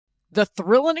The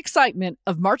thrill and excitement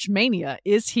of March Mania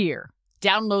is here.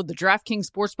 Download the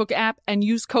DraftKings Sportsbook app and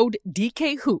use code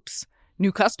DKHOOPS.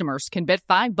 New customers can bet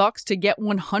 $5 to get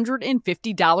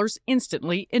 $150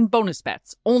 instantly in bonus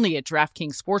bets only at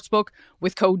DraftKings Sportsbook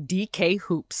with code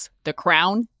DKHOOPS. The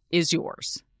crown is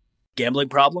yours. Gambling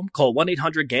problem? Call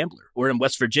 1-800-GAMBLER. Or in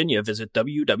West Virginia, visit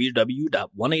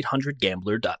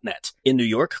www.1800gambler.net. In New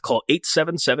York, call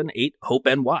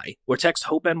 877-8-HOPE-NY or text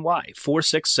HOPE-NY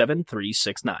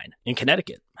 467-369. In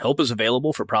Connecticut, help is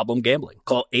available for problem gambling.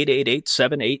 Call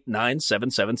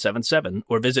 888-789-7777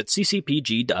 or visit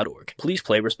ccpg.org. Please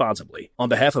play responsibly. On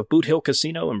behalf of Boot Hill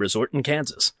Casino and Resort in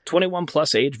Kansas, 21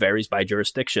 plus age varies by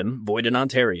jurisdiction, void in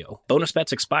Ontario. Bonus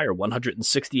bets expire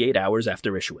 168 hours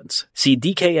after issuance. See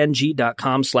dkng.com/bball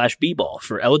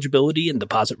for eligibility and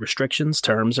deposit restrictions,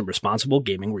 terms, and responsible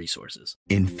gaming resources.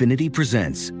 Infiniti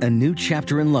presents a new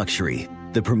chapter in luxury,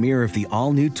 the premiere of the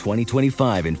all-new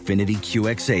 2025 Infiniti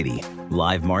QX80,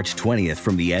 live March 20th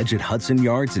from the Edge at Hudson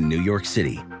Yards in New York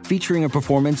City, featuring a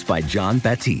performance by John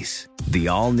Batiste. The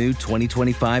all-new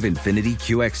 2025 Infiniti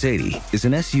QX80 is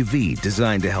an SUV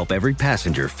designed to help every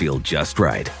passenger feel just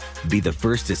right. Be the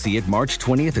first to see it March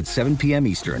 20th at 7 p.m.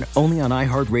 Eastern, only on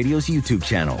iHeartRadio's YouTube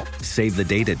channel. Save the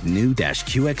date at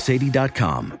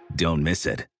new-QX80.com. Don't miss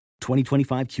it.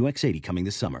 2025 QX80 coming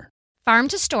this summer. Farm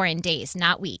to store in days,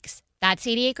 not weeks. That's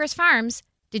 80 Acres Farms.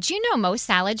 Did you know most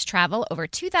salads travel over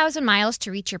 2,000 miles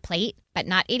to reach your plate? But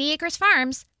not 80 Acres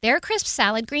Farms. Their crisp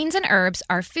salad greens and herbs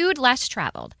are food less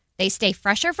traveled. They stay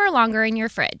fresher for longer in your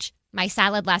fridge. My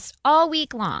salad lasts all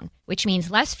week long, which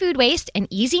means less food waste and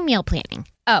easy meal planning.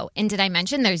 Oh, and did I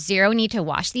mention there's zero need to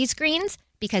wash these greens?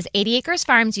 Because 80 Acres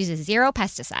Farms uses zero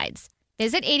pesticides.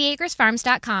 Visit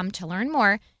 80acresfarms.com to learn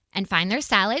more and find their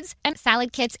salads and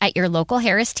salad kits at your local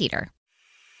Harris Teeter.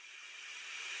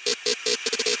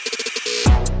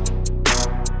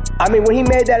 I mean, when he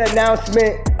made that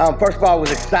announcement, first of all, I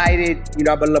was excited. You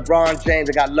know, but LeBron James,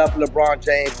 I got love for LeBron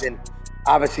James, and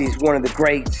obviously he's one of the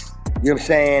greats, you know what I'm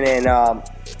saying? And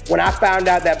when I found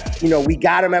out that, you know, we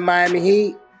got him at Miami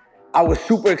Heat, I was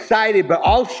super excited, but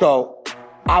also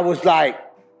I was like,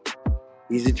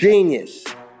 he's a genius.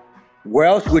 Where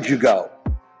else would you go?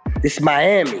 This is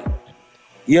Miami. You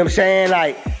know what I'm saying?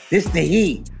 Like, this is the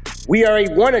Heat. We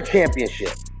already won a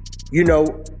championship. You know,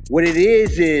 what it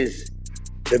is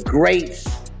the greats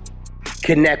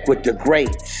connect with the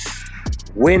greats.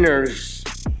 Winners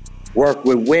work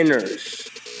with winners.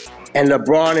 And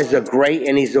LeBron is a great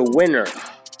and he's a winner.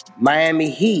 Miami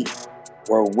Heat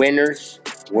were winners,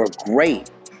 were great.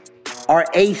 Our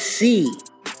AC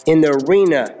in the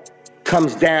arena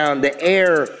comes down. The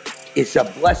air is a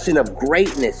blessing of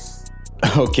greatness.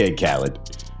 Okay, Khaled.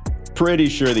 Pretty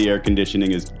sure the air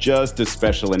conditioning is just as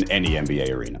special in any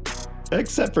NBA arena.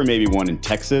 Except for maybe one in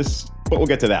Texas, but we'll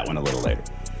get to that one a little later.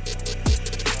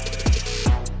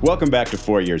 Welcome back to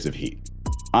 4 Years of Heat.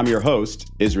 I'm your host,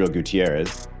 Israel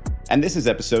Gutierrez, and this is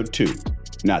episode 2,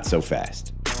 Not So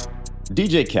Fast.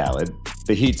 DJ Khaled,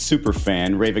 the Heat super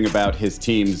fan raving about his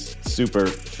team's super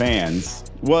fans,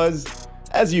 was,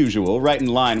 as usual, right in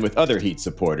line with other Heat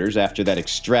supporters after that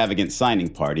extravagant signing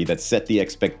party that set the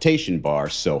expectation bar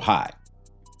so high.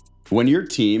 When your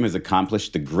team has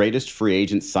accomplished the greatest free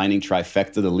agent signing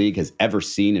trifecta the league has ever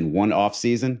seen in one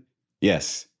offseason,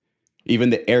 yes, even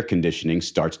the air conditioning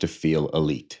starts to feel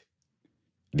elite.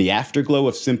 The afterglow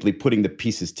of simply putting the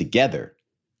pieces together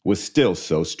was still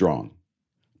so strong.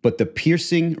 But the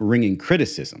piercing, ringing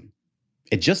criticism,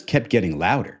 it just kept getting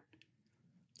louder.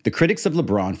 The critics of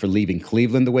LeBron for leaving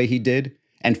Cleveland the way he did,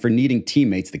 and for needing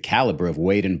teammates the caliber of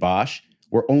Wade and Bosh,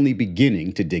 were only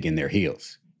beginning to dig in their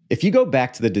heels. If you go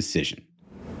back to the decision.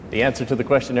 The answer to the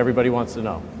question everybody wants to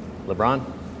know. LeBron,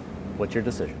 what's your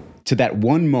decision? To that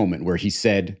one moment where he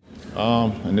said,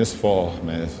 in this fall,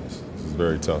 man, this is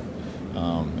very tough.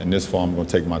 In this fall, I'm going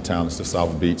to take my talents to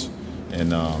South Beach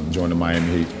and join the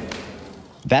Miami Heat.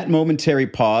 That momentary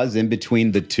pause in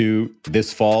between the two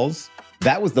this falls,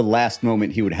 that was the last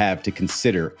moment he would have to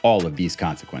consider all of these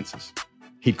consequences.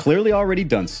 He'd clearly already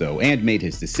done so and made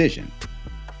his decision.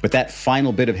 But that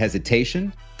final bit of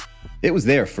hesitation, it was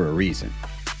there for a reason.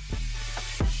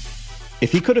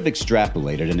 If he could have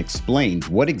extrapolated and explained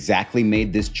what exactly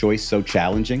made this choice so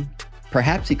challenging,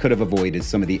 perhaps he could have avoided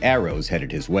some of the arrows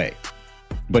headed his way.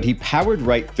 But he powered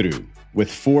right through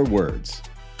with 4 words.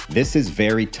 This is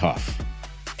very tough,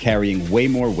 carrying way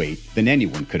more weight than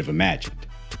anyone could have imagined.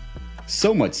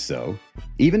 So much so,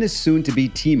 even his soon-to-be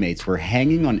teammates were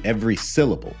hanging on every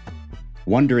syllable,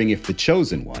 wondering if the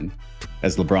chosen one,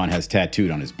 as LeBron has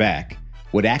tattooed on his back,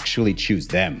 would actually choose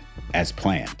them as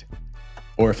planned,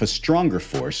 or if a stronger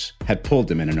force had pulled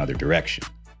him in another direction.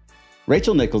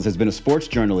 Rachel Nichols has been a sports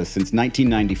journalist since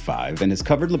 1995 and has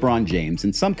covered LeBron James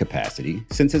in some capacity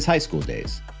since his high school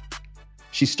days.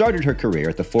 She started her career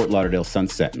at the Fort Lauderdale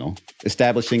Sun-Sentinel,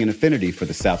 establishing an affinity for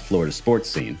the South Florida sports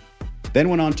scene, then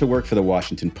went on to work for the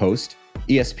Washington Post,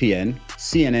 ESPN,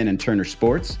 CNN, and Turner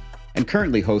Sports, and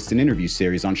currently hosts an interview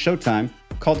series on Showtime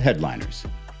called Headliners.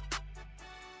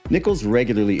 Nichols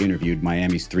regularly interviewed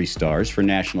Miami's three stars for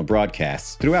national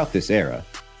broadcasts throughout this era,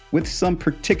 with some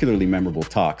particularly memorable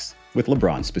talks with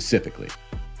LeBron specifically.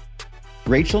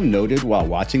 Rachel noted while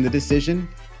watching the decision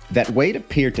that Wade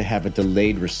appeared to have a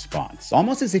delayed response,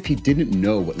 almost as if he didn't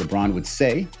know what LeBron would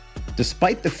say,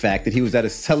 despite the fact that he was at a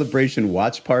celebration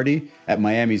watch party at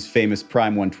Miami's famous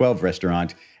Prime 112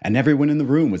 restaurant, and everyone in the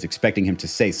room was expecting him to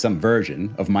say some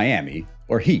version of Miami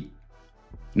or Heat.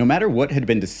 No matter what had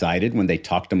been decided when they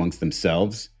talked amongst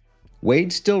themselves,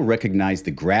 Wade still recognized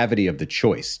the gravity of the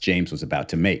choice James was about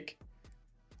to make.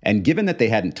 And given that they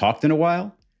hadn't talked in a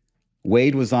while,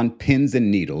 Wade was on pins and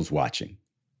needles watching.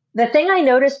 The thing I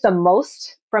noticed the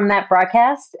most from that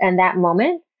broadcast and that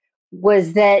moment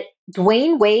was that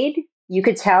Dwayne Wade, you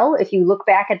could tell if you look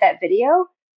back at that video,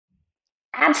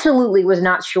 absolutely was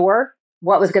not sure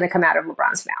what was going to come out of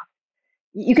LeBron's mouth.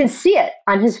 You can see it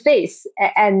on his face.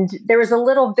 And there was a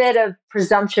little bit of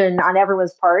presumption on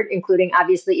everyone's part, including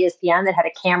obviously ESPN that had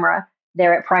a camera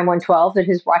there at Prime 112 at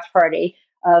his watch party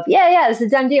of, yeah, this is a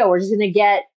done deal. We're just going to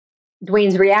get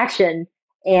Dwayne's reaction.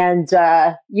 And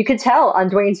you could tell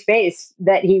on Dwayne's face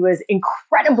that he was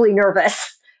incredibly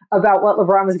nervous about what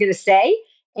LeBron was going to say,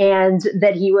 and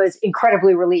that he was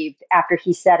incredibly relieved after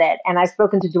he said it. And I've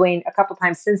spoken to Dwayne a couple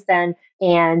times since then,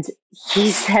 and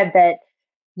he said that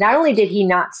not only did he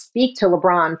not speak to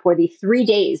LeBron for the 3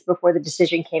 days before the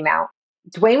decision came out,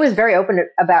 Dwayne was very open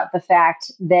about the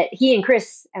fact that he and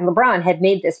Chris and LeBron had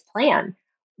made this plan,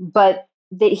 but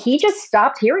that he just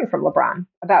stopped hearing from LeBron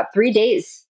about 3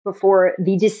 days before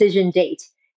the decision date,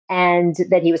 and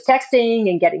that he was texting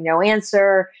and getting no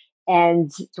answer. And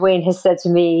Dwayne has said to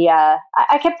me,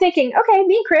 I kept thinking, okay,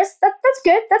 me and Chris, that's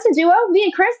good. That's a duo. Me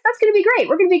and Chris, that's going to be great.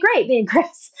 We're going to be great, me and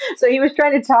Chris. So he was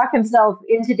trying to talk himself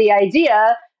into the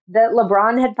idea that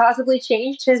LeBron had possibly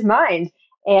changed his mind.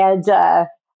 And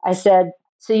I said,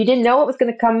 so you didn't know what was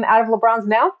going to come out of LeBron's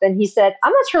mouth? And he said,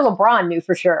 I'm not sure LeBron knew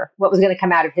for sure what was going to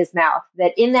come out of his mouth.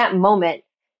 That in that moment,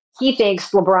 he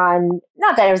thinks LeBron,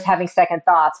 not that I was having second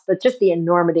thoughts, but just the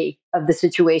enormity of the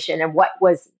situation and what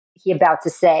was he about to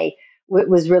say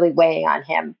was really weighing on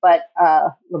him. But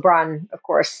LeBron, of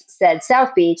course, said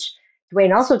South Beach.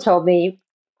 Dwayne also told me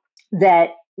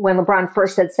that when LeBron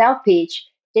first said South Beach,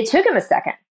 it took him a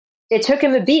second. It took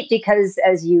him a beat because,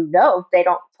 as you know, they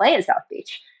don't play in South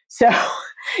Beach. So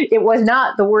it was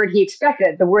not the word he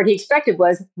expected. The word he expected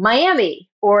was Miami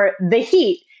or the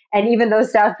Heat. And even though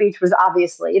South Beach was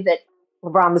obviously that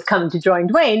LeBron was coming to join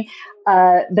Dwayne,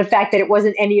 the fact that it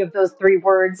wasn't any of those three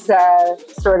words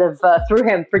sort of threw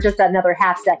him for just another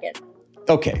half second.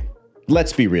 Okay,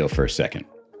 let's be real for a second.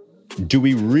 Do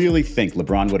we really think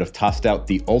LeBron would have tossed out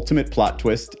the ultimate plot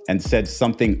twist and said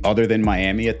something other than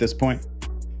Miami at this point?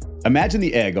 Imagine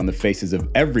the egg on the faces of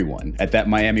everyone at that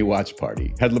Miami watch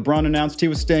party had LeBron announced he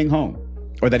was staying home,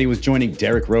 or that he was joining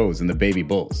Derrick Rose and the Baby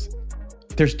Bulls.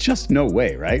 There's just no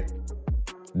way, right?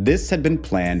 This had been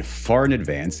planned far in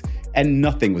advance, and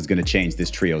nothing was going to change this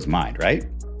trio's mind, right?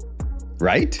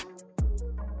 Right?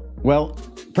 Well,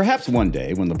 perhaps one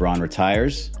day when LeBron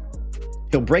retires,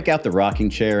 he'll break out the rocking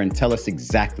chair and tell us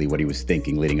exactly what he was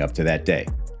thinking leading up to that day,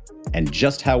 and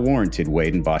just how warranted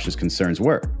Wade and Bosh's concerns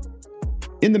were.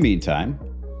 In the meantime,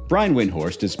 Brian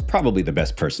Windhorst is probably the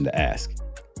best person to ask.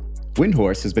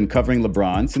 Windhorst has been covering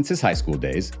LeBron since his high school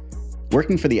days,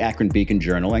 working for the Akron Beacon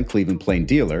Journal and Cleveland Plain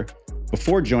Dealer,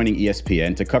 before joining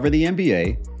ESPN to cover the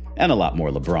NBA and a lot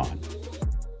more LeBron.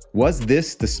 Was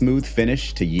this the smooth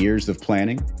finish to years of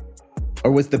planning? Or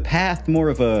was the path more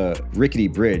of a rickety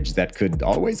bridge that could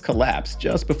always collapse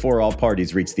just before all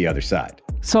parties reached the other side?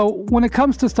 So when it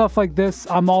comes to stuff like this,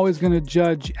 I'm always going to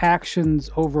judge actions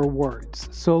over words.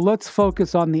 So let's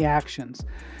focus on the actions.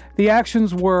 The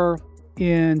actions were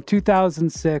in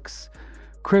 2006,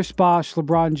 Chris Bosh,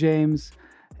 LeBron James,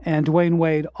 and Dwayne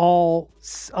Wade all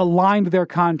aligned their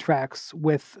contracts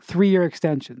with 3-year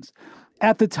extensions.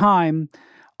 At the time,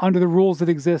 under the rules that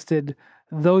existed,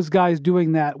 those guys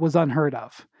doing that was unheard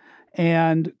of.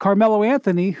 And Carmelo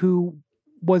Anthony, who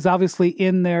was obviously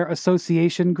in their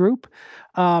association group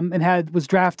and was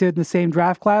drafted in the same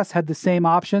draft class, had the same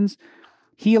options,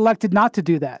 he elected not to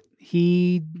do that.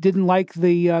 He didn't like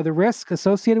the risk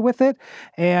associated with it,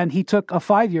 and he took a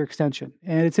 5-year extension.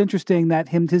 And it's interesting that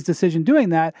his decision doing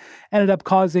that ended up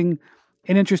causing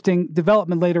an interesting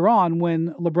development later on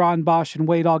when LeBron, Bosh, and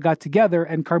Wade all got together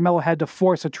and Carmelo had to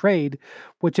force a trade,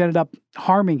 which ended up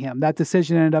harming him. That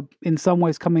decision ended up in some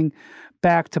ways coming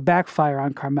back to backfire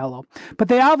on Carmelo. But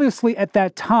they obviously at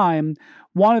that time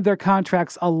wanted their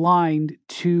contracts aligned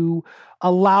to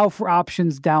allow for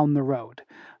options down the road.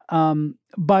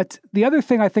 But the other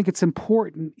thing I think it's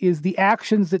important is the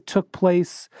actions that took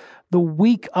place the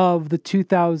week of the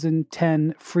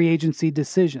 2010 free agency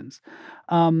decisions.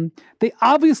 They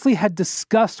obviously had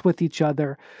discussed with each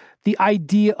other the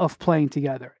idea of playing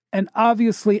together. And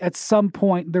obviously, at some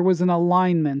point, there was an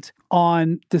alignment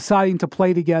on deciding to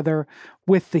play together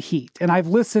with the Heat. And I've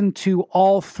listened to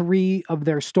all three of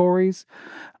their stories.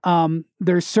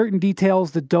 There's certain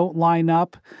details that don't line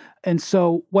up. And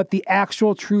so what the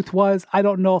actual truth was, I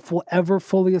don't know if we'll ever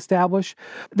fully establish.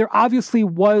 There obviously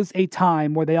was a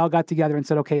time where they all got together and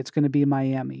said, okay, it's going to be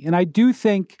Miami. And I do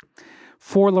think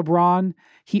for LeBron,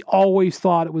 he always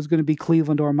thought it was going to be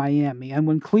Cleveland or Miami. And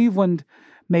when Cleveland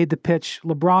made the pitch,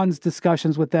 LeBron's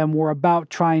discussions with them were about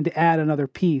trying to add another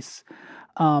piece.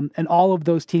 And all of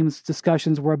those teams'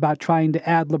 discussions were about trying to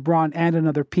add LeBron and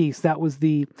another piece. That was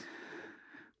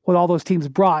what all those teams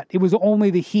brought. It was only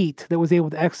the Heat that was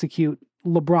able to execute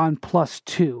LeBron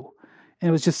 +2. And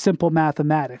it was just simple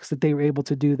mathematics that they were able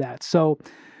to do that. So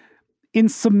in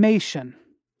summation,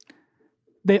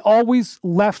 they always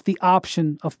left the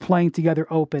option of playing together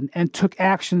open and took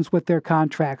actions with their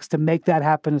contracts to make that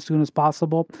happen as soon as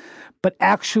possible. But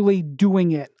actually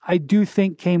doing it, I do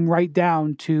think, came right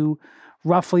down to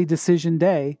roughly decision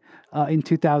day in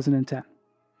 2010.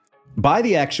 By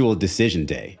the actual decision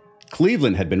day,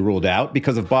 Cleveland had been ruled out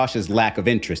because of Bosh's lack of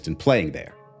interest in playing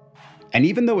there. And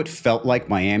even though it felt like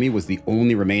Miami was the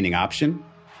only remaining option,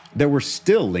 there were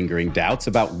still lingering doubts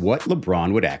about what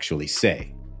LeBron would actually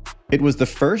say. It was the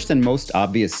first and most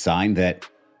obvious sign that,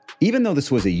 even though this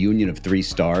was a union of three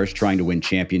stars trying to win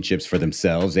championships for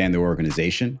themselves and their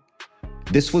organization,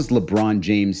 this was LeBron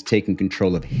James taking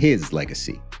control of his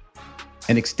legacy.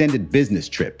 An extended business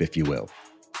trip, if you will.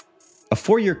 A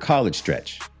 4-year college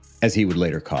stretch, as he would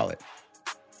later call it.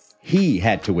 He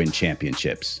had to win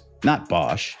championships, not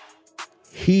Bosh.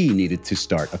 He needed to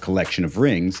start a collection of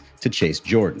rings to chase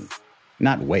Jordan,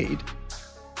 not Wade.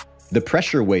 The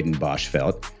pressure Wade and Bosh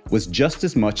felt was just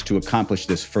as much to accomplish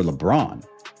this for LeBron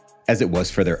as it was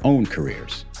for their own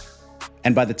careers.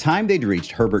 And by the time they'd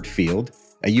reached Herbert Field,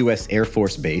 a U.S. Air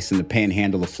Force base in the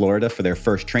panhandle of Florida for their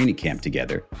first training camp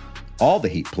together, all the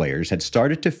Heat players had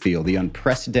started to feel the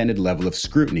unprecedented level of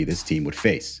scrutiny this team would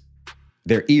face.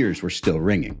 Their ears were still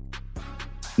ringing.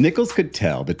 Nichols could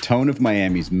tell the tone of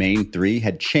Miami's main three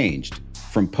had changed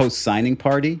from post-signing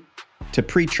party to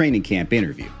pre-training camp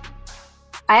interview.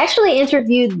 I actually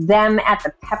interviewed them at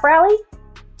the pep rally.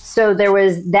 So there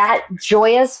was that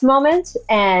joyous moment.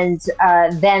 And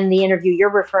then the interview you're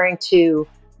referring to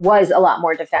was a lot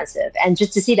more defensive. And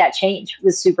just to see that change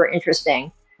was super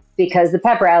interesting because the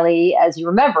pep rally, as you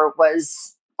remember,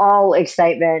 was all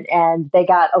excitement. And they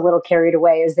got a little carried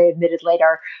away, as they admitted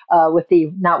later, with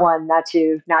the not 1, not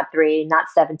 2, not 3, not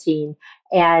 17.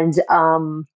 And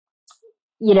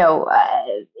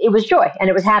it was joy and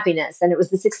it was happiness and it was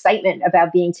this excitement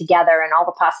about being together and all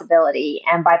the possibility.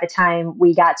 And by the time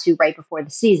we got to right before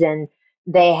the season,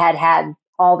 they had had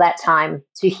all that time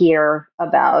to hear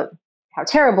about how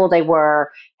terrible they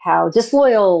were, how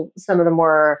disloyal some of them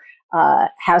were,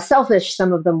 how selfish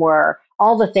some of them were,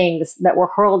 all the things that were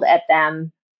hurled at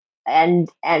them. And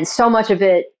so much of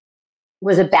it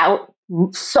was about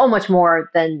so much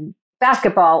more than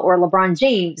basketball or LeBron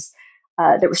James.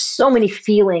 There were so many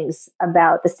feelings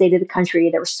about the state of the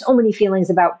country. There were so many feelings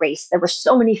about race. There were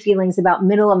so many feelings about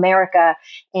middle America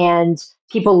and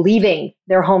people leaving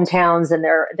their hometowns and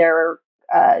their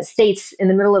states in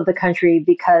the middle of the country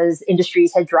because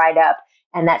industries had dried up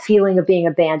and that feeling of being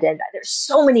abandoned. There's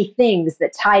so many things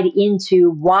that tied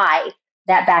into why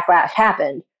that backlash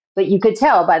happened. But you could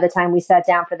tell by the time we sat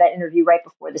down for that interview right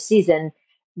before the season,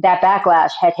 that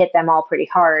backlash had hit them all pretty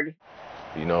hard.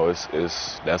 You know,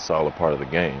 that's all a part of the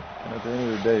game. And at the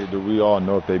end of the day, do we all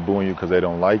know if they booing you because they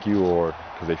don't like you or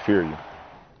because they fear you?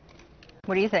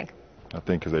 What do you think? I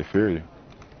think because they fear you.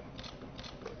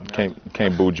 You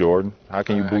can't boo Jordan. How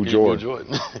can you boo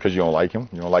Jordan? Because you don't like him.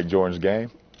 You don't like Jordan's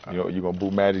game. You gonna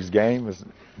boo Magic's game? It's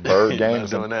Bird game.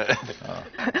 Doing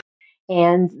that.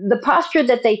 And the posture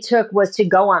that they took was to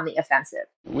go on the offensive.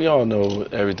 We all know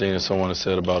everything that someone has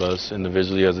said about us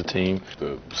individually as a team.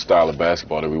 The style of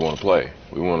basketball that we want to play.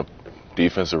 We want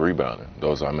defensive rebounding.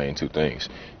 Those are our main two things.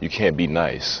 You can't be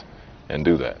nice and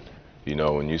do that. You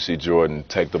know, when you see Jordan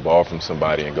take the ball from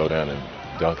somebody and go down and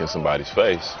dunk in somebody's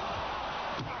face,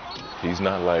 He's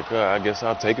not like, I guess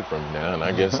I'll take it from you now, and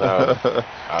I guess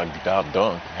I'll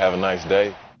dunk. Have a nice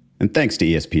day. And thanks to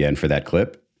ESPN for that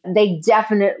clip. They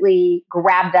definitely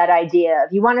grabbed that idea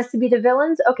of, you want us to be the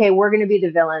villains? Okay, we're going to be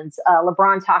the villains.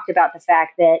 LeBron talked about the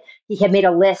fact that he had made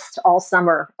a list all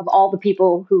summer of all the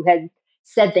people who had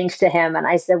said things to him. And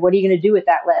I said, what are you going to do with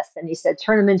that list? And he said,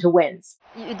 turn them into wins.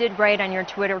 You did write on your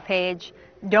Twitter page,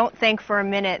 don't think for a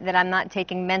minute that I'm not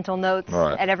taking mental notes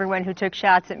at everyone who took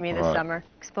shots at me this summer.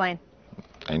 Explain.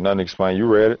 Ain't nothing to explain. You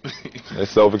read it.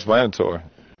 It's self-explanatory.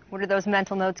 What are those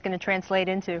mental notes going to translate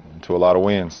into? To a lot of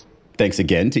wins. Thanks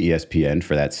again to ESPN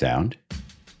for that sound.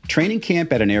 Training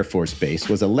camp at an Air Force base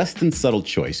was a less than subtle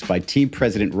choice by Team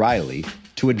President Riley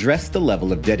to address the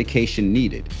level of dedication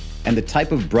needed and the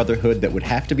type of brotherhood that would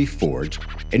have to be forged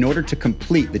in order to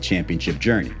complete the championship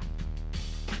journey.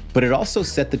 But it also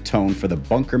set the tone for the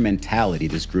bunker mentality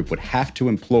this group would have to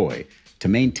employ to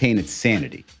maintain its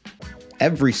sanity.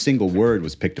 Every single word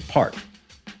was picked apart.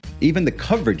 Even the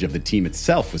coverage of the team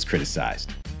itself was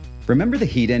criticized. Remember the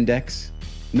Heat Index?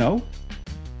 No?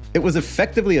 It was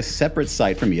effectively a separate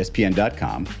site from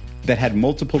ESPN.com that had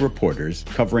multiple reporters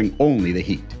covering only the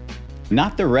Heat.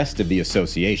 Not the rest of the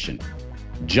association,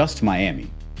 just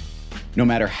Miami. No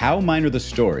matter how minor the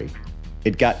story,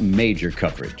 it got major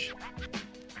coverage.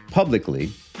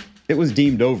 Publicly, it was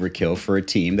deemed overkill for a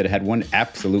team that had won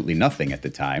absolutely nothing at the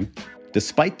time,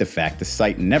 despite the fact the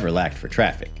site never lacked for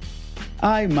traffic.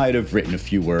 I might have written a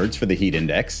few words for the Heat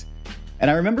Index,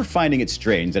 and I remember finding it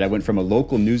strange that I went from a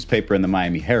local newspaper in the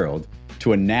Miami Herald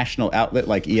to a national outlet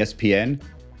like ESPN,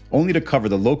 only to cover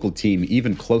the local team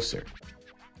even closer.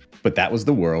 But that was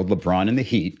the world LeBron and the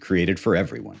Heat created for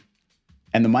everyone.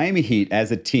 And the Miami Heat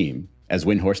as a team, as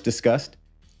Windhorst discussed,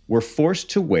 were forced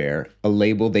to wear a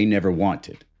label they never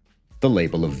wanted, the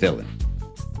label of villain.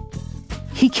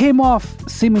 He came off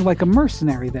seeming like a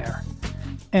mercenary there.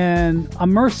 And a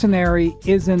mercenary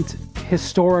isn't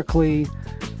historically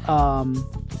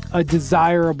a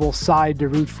desirable side to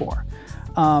root for.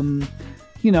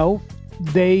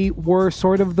 They were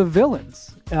sort of the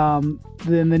villains.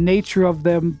 Then the nature of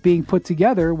them being put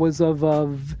together was of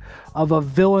a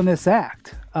villainous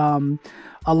act.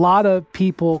 A lot of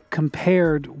people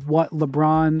compared what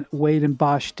LeBron, Wade, and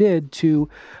Bosh did to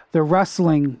the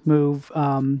wrestling move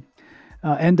NWO.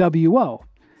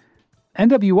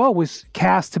 NWO was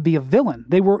cast to be a villain.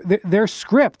 Their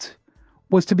script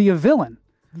was to be a villain.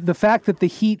 The fact that the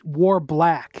Heat wore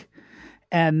black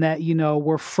and that,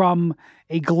 were from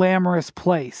a glamorous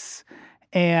place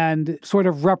and sort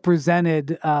of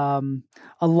represented a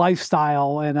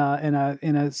lifestyle and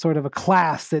a sort of a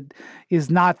class that is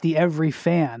not the every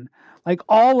fan. Like,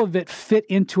 all of it fit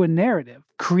into a narrative,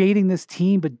 creating this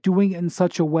team, but doing it in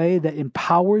such a way that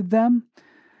empowered them.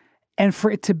 And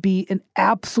for it to be an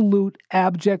absolute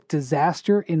abject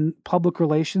disaster in public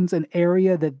relations, an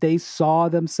area that they saw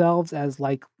themselves as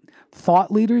like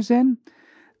thought leaders in,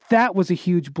 that was a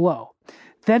huge blow.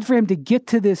 Then for him to get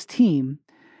to this team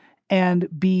and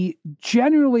be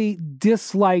generally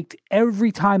disliked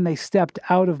every time they stepped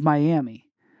out of Miami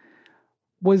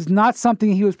was not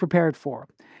something he was prepared for.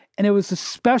 And it was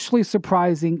especially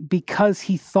surprising because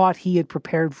he thought he had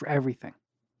prepared for everything.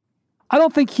 I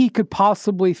don't think he could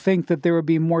possibly think that there would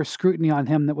be more scrutiny on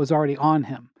him that was already on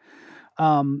him.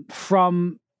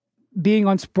 From being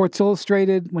on Sports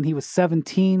Illustrated when he was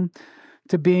 17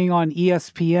 to being on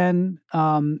ESPN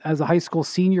as a high school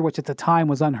senior, which at the time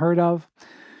was unheard of,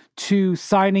 to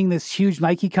signing this huge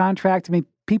Nike contract. I mean,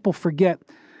 people forget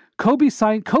Kobe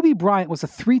Bryant was a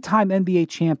 3-time NBA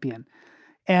champion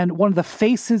and one of the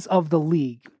faces of the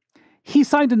league. He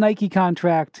signed a Nike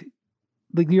contract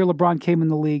the year LeBron came in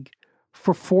the league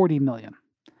for $40 million.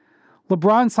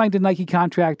 LeBron signed a Nike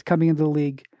contract coming into the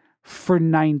league for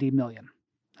 $90 million.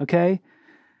 Okay?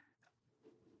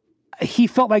 He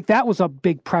felt like that was a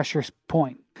big pressure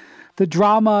point. The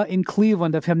drama in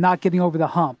Cleveland of him not getting over the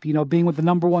hump, being with the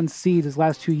number 1 seed his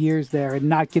last 2 years there and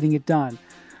not getting it done.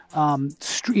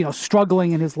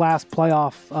 Struggling in his last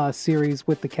playoff series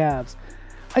with the Cavs.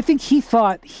 I think he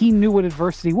thought he knew what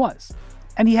adversity was.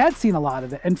 And he had seen a lot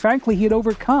of it. And frankly, he had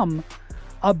overcome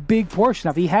a big portion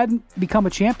of it. He hadn't become a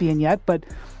champion yet, but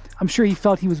I'm sure he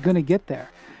felt he was going to get there.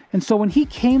 And so when he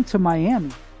came to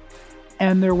Miami,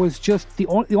 and there was just the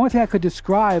only thing I could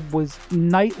describe was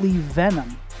nightly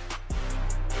venom.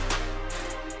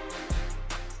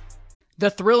 The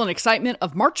thrill and excitement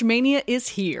of March Mania is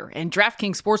here, and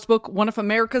DraftKings Sportsbook, one of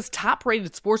America's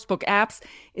top-rated sportsbook apps,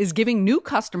 is giving new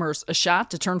customers a shot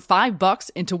to turn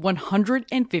 $5 into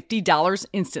 $150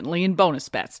 instantly in bonus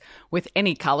bets with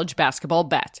any college basketball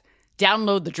bet.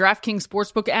 Download the DraftKings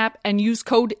Sportsbook app and use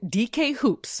code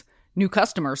DKHOOPS. New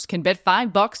customers can bet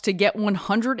 $5 to get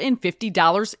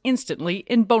 $150 instantly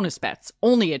in bonus bets,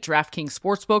 only at DraftKings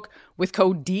Sportsbook with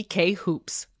code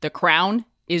DKHOOPS. The crown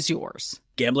is yours.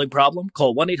 Gambling problem?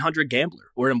 Call 1-800-GAMBLER.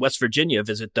 Or in West Virginia,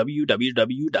 visit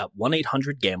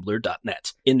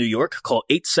www.1800gambler.net. In New York, call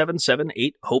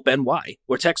 877-8-HOPE-NY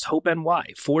or text HOPE-NY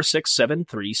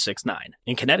 467-369.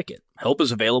 In Connecticut, help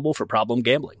is available for problem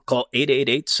gambling. Call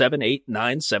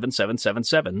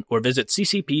 888-789-7777 or visit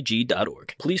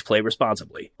ccpg.org. Please play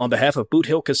responsibly. On behalf of Boot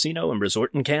Hill Casino and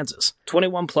Resort in Kansas,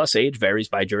 21 plus age varies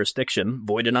by jurisdiction,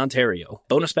 void in Ontario.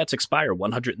 Bonus bets expire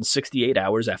 168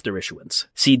 hours after issuance.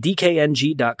 See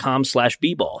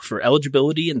dkng.com/bball for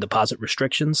eligibility and deposit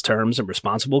restrictions, terms, and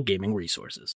responsible gaming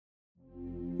resources.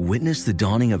 Witness the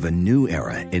dawning of a new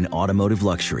era in automotive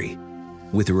luxury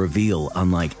with a reveal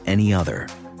unlike any other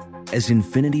as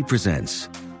Infiniti presents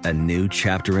a new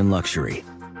chapter in luxury,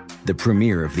 the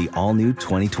premiere of the all-new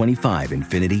 2025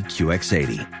 Infiniti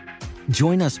QX80.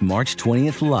 Join us March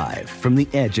 20th live from the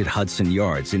Edge at Hudson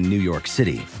Yards in New York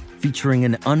City, featuring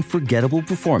an unforgettable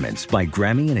performance by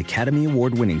Grammy and Academy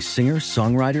Award-winning singer,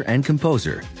 songwriter, and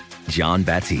composer, Jon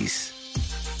Batiste.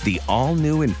 The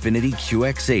all-new Infiniti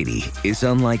QX80 is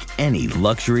unlike any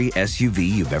luxury SUV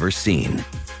you've ever seen.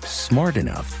 Smart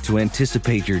enough to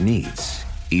anticipate your needs,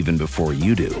 even before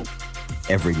you do.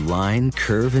 Every line,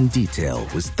 curve, and detail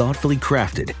was thoughtfully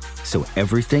crafted, so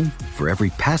everything for every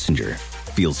passenger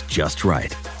feels just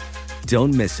right.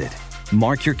 Don't miss it.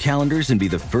 Mark your calendars and be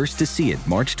the first to see it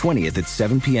March 20th at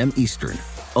 7 p.m. Eastern,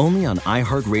 only on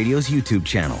iHeartRadio's YouTube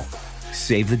channel.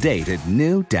 Save the date at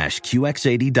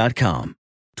new-QX80.com.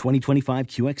 2025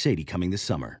 QX80 coming this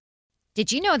summer.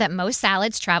 Did you know that most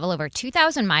salads travel over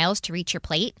 2,000 miles to reach your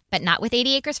plate? But not with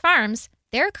 80 Acres Farms.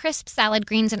 Their crisp salad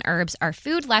greens and herbs are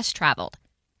food less traveled,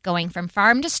 going from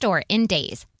farm to store in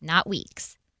days, not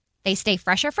weeks. They stay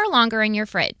fresher for longer in your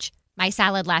fridge. My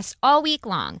salad lasts all week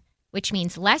long, which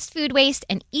means less food waste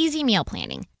and easy meal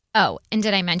planning. Oh, and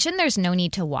did I mention there's no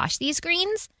need to wash these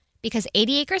greens? Because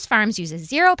 80 Acres Farms uses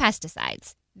 0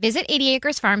 pesticides. Visit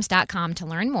 80acresfarms.com to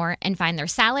learn more and find their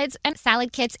salads and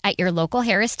salad kits at your local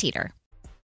Harris Teeter.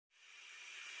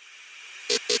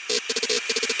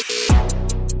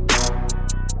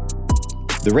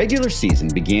 The regular season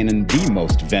began in the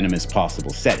most venomous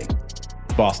possible setting,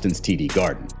 Boston's TD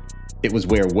Garden. It was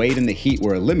where Wade and the Heat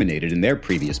were eliminated in their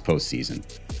previous postseason,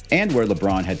 and where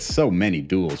LeBron had so many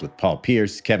duels with Paul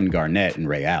Pierce, Kevin Garnett, and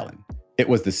Ray Allen. It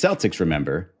was the Celtics,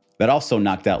 remember, that also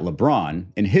knocked out LeBron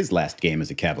in his last game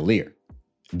as a Cavalier.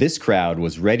 This crowd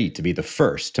was ready to be the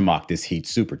first to mock this Heat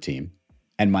super team,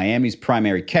 and Miami's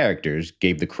primary characters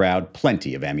gave the crowd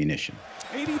plenty of ammunition.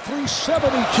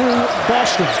 83-72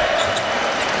 Boston.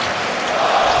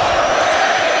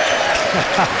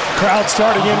 Crowd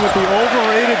starting in with the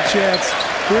overrated chants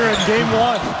here in Game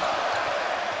 1.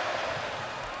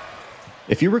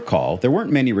 If you recall, there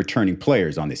weren't many returning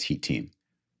players on this Heat team.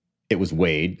 It was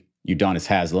Wade, Udonis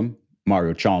Haslem,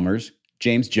 Mario Chalmers,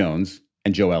 James Jones,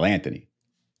 and Joel Anthony.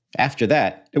 After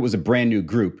that, it was a brand new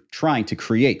group trying to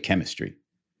create chemistry.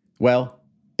 Well,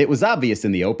 it was obvious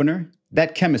in the opener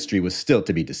that chemistry was still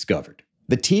to be discovered.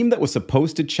 The team that was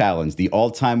supposed to challenge the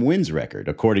all-time wins record,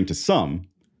 according to some,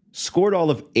 scored all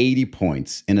of 80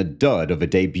 points in a dud of a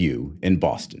debut in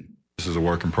Boston. This is a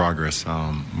work in progress.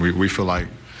 We feel like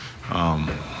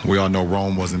we all know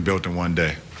Rome wasn't built in one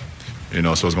day. So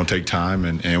it's going to take time,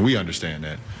 and we understand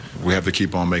that. We have to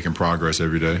keep on making progress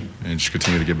every day and just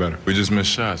continue to get better. We just miss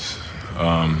shots.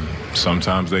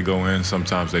 Sometimes they go in,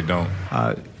 sometimes they don't.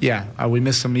 We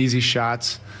missed some easy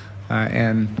shots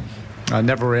and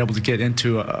never were able to get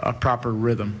into a proper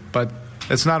rhythm. But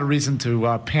it's not a reason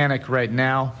to panic right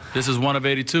now. This is one of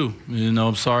 82.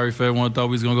 I'm sorry if everyone thought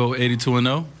we was going to go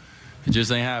 82-0. It just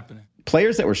ain't happening.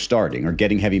 Players that were starting or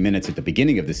getting heavy minutes at the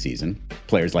beginning of the season,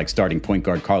 players like starting point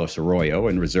guard Carlos Arroyo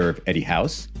and reserve Eddie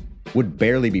House, would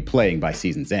barely be playing by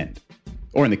season's end.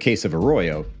 Or in the case of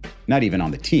Arroyo, not even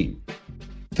on the team.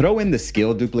 Throw in the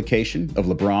skill duplication of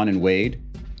LeBron and Wade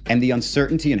and the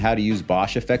uncertainty in how to use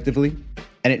Bosh effectively,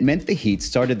 and it meant the Heat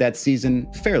started that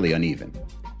season fairly uneven.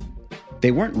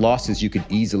 They weren't losses you could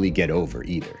easily get over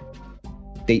either.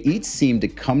 They each seemed to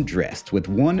come dressed with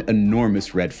one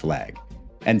enormous red flag,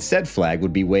 and said flag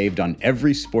would be waved on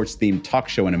every sports-themed talk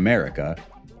show in America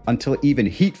until even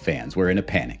Heat fans were in a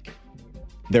panic.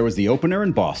 There was the opener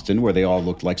in Boston where they all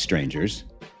looked like strangers.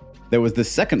 There was the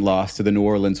second loss to the New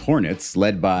Orleans Hornets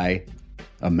led by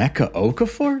Emeka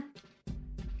Okafor?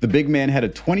 The big man had a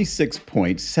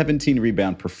 26-point,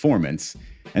 17-rebound performance,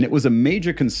 and it was a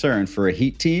major concern for a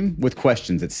Heat team with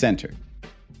questions at center.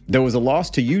 There was a loss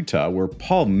to Utah where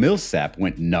Paul Millsap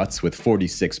went nuts with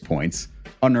 46 points,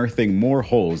 unearthing more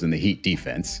holes in the Heat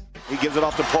defense. He gives it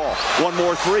off to Paul. One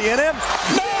more three in him.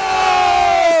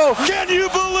 No! Can you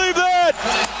believe that?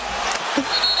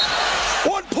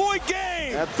 1 point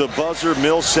game. At the buzzer,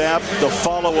 Millsap, the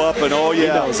follow-up, and oh yeah, he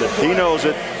knows it. He knows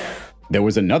it. There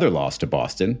was another loss to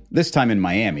Boston, this time in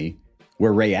Miami,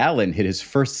 where Ray Allen hit his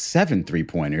first 7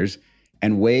 3-pointers,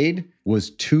 and Wade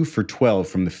was 2 for 12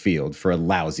 from the field for a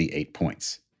lousy 8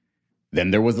 points.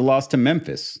 Then there was the loss to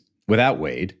Memphis, without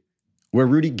Wade, where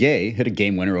Rudy Gay hit a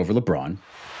game winner over LeBron.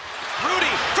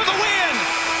 Rudy for the win!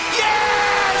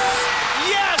 Yes!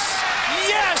 Yes!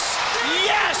 Yes!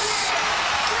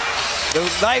 Yes!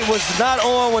 The light was not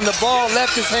on when the ball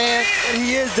left his hand, and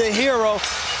he is the hero,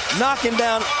 knocking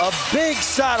down a big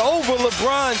shot over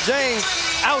LeBron James'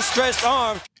 outstretched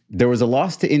arm. There was a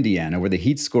loss to Indiana where the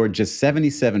Heat scored just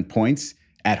 77 points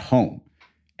at home,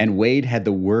 and Wade had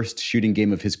the worst shooting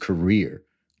game of his career,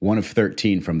 1 of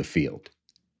 13 from the field.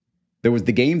 There was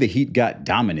the game the Heat got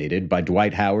dominated by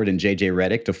Dwight Howard and J.J.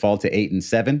 Redick to fall to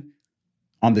 8-7.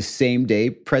 On the same day,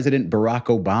 President Barack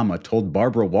Obama told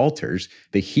Barbara Walters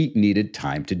the Heat needed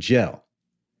time to gel.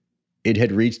 It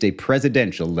had reached a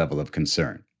presidential level of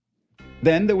concern.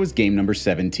 Then there was game number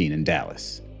 17 in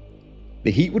Dallas.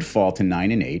 The Heat would fall to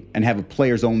 9-8 and have a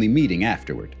players-only meeting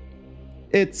afterward.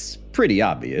 It's pretty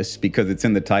obvious because it's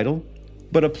in the title,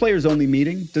 but a players-only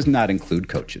meeting does not include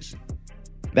coaches.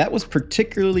 That was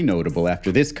particularly notable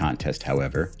after this contest,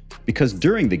 however, because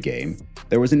during the game,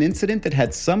 there was an incident that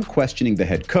had some questioning the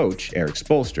head coach, Erik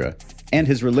Spoelstra, and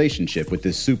his relationship with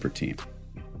this super team.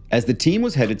 As the team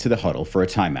was headed to the huddle for a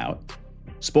timeout,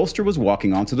 Spoelstra was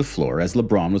walking onto the floor as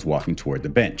LeBron was walking toward the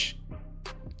bench.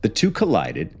 The two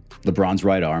collided, LeBron's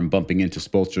right arm bumping into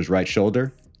Spoelstra's right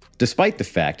shoulder, despite the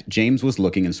fact James was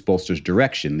looking in Spoelstra's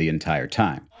direction the entire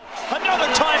time.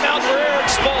 Another timeout for Erik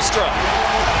Spoelstra.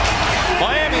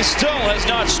 Miami still has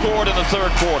not scored in the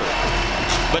third quarter,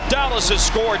 but Dallas has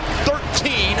scored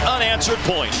 13 unanswered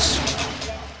points.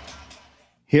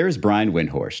 Here's Brian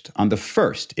Windhorst on the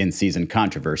first in-season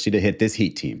controversy to hit this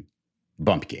Heat team,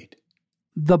 Bumpgate.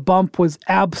 The bump was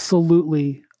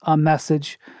absolutely a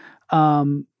message.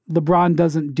 LeBron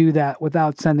doesn't do that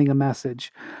without sending a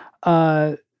message.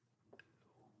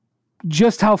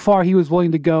 Just how far he was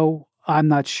willing to go, I'm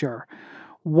not sure.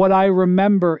 What I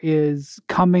remember is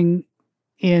coming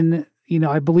in,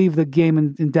 I believe the game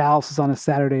in Dallas was on a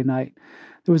Saturday night.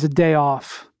 There was a day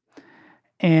off.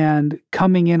 And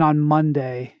coming in on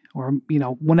Monday, or,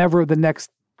 whenever the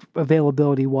next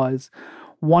availability was,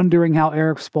 wondering how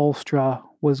Erik Spoelstra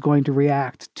was going to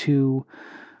react to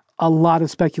a lot of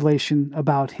speculation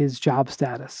about his job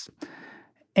status.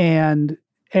 And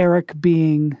Erik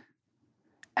being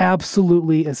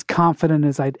absolutely as confident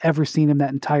as I'd ever seen him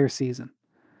that entire season.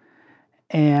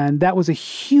 And that was a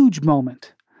huge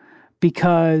moment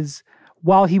because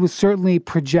while he was certainly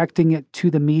projecting it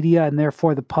to the media and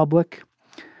therefore the public,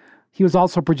 he was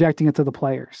also projecting it to the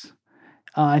players.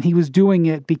 And he was doing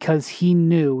it because he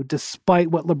knew,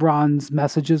 despite what LeBron's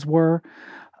messages were,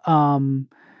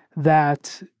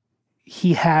 that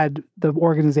he had the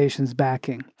organization's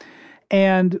backing.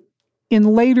 And in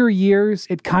later years,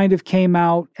 it kind of came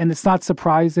out, and it's not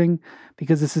surprising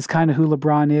because this is kind of who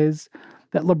LeBron is,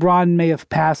 that LeBron may have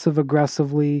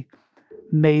passive-aggressively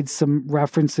made some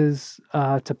references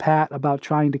to Pat about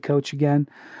trying to coach again.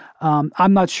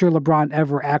 I'm not sure LeBron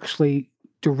ever actually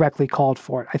directly called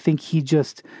for it. I think he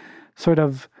just sort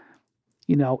of,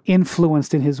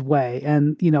 influenced in his way.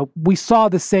 And, we saw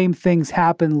the same things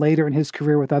happen later in his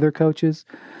career with other coaches.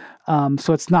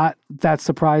 So it's not that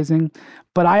surprising.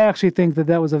 But I actually think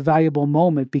that was a valuable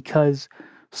moment because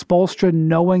Spoelstra,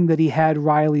 knowing that he had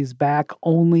Riley's back,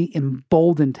 only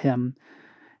emboldened him.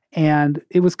 And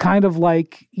it was kind of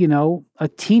like, a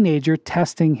teenager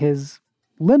testing his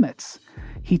limits.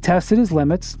 He tested his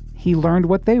limits, he learned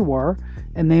what they were,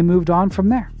 and they moved on from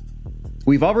there.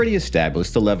 We've already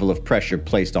established the level of pressure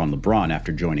placed on LeBron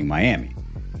after joining Miami.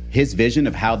 His vision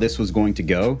of how this was going to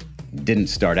go didn't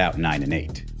start out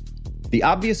 9-8. The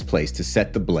obvious place to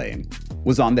set the blame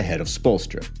was on the head of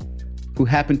Spoelstra, who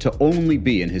happened to only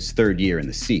be in his third year in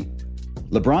the seat.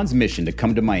 LeBron's mission to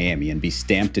come to Miami and be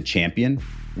stamped a champion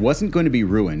wasn't going to be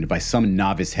ruined by some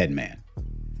novice headman,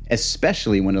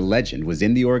 especially when a legend was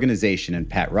in the organization in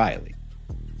Pat Riley.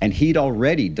 And he'd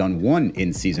already done one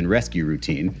in-season rescue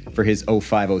routine for his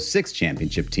 05-06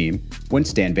 championship team when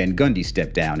Stan Van Gundy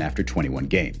stepped down after 21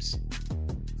 games.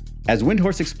 As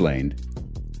Windhorst explained,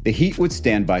 the Heat would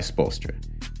stand by Spoelstra,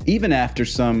 even after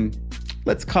some,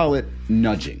 let's call it,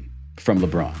 nudging from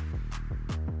LeBron.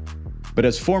 But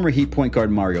as former Heat point guard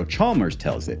Mario Chalmers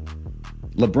tells it,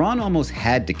 LeBron almost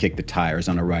had to kick the tires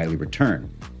on a Riley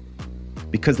return.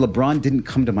 because LeBron didn't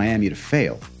come to Miami to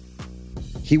fail.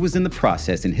 He was in the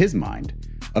process, in his mind,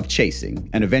 of chasing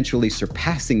and eventually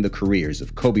surpassing the careers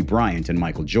of Kobe Bryant and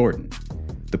Michael Jordan,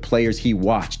 the players he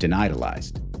watched and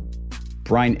idolized.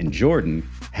 Bryant and Jordan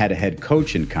had a head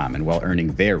coach in common while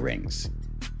earning their rings.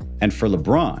 And for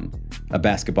LeBron, a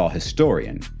basketball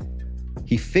historian,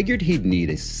 he figured he'd need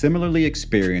a similarly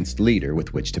experienced leader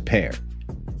with which to pair.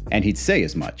 And he'd say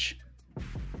as much.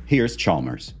 Here's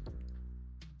Chalmers.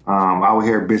 I would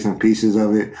hear bits and pieces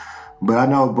of it. But I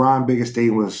know Bron's biggest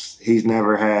thing was he's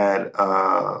never had,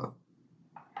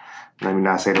 let me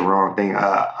not say the wrong thing,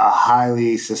 a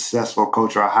highly successful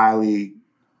coach or a highly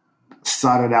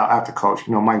sought out after coach.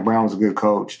 You know, Mike Brown was a good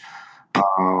coach.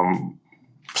 Spo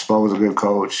was a good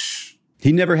coach.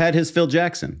 He never had his Phil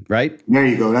Jackson, right? There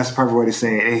you go. That's the perfect way to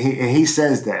say it. And he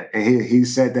says that. And he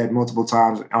said that multiple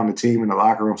times on the team in the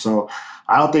locker room. So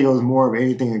I don't think it was more of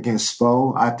anything against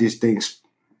Spo. I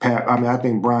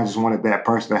think Bron just wanted that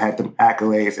person that had the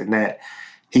accolades and that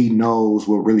he knows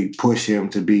will really push him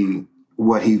to be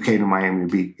what he came to Miami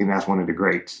to be, and that's one of the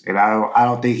greats. And I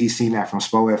don't think he's seen that from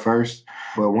Spo at first,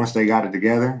 but once they got it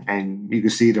together, and you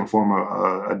could see them form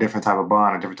a different type of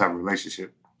bond, a different type of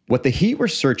relationship. What the Heat were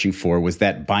searching for was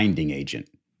that binding agent,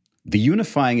 the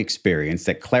unifying experience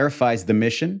that clarifies the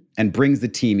mission and brings the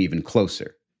team even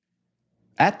closer.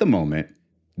 At the moment,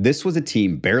 this was a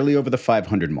team barely over the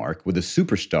 500 mark with a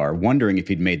superstar wondering if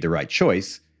he'd made the right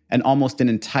choice and almost an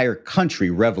entire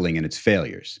country reveling in its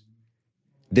failures.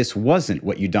 This wasn't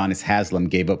what Udonis Haslem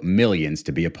gave up millions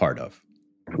to be a part of.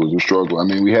 It was a struggle. I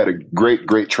mean, we had a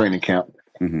great training camp.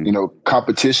 Mm-hmm. You know,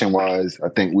 competition-wise, I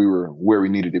think we were where we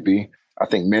needed to be. I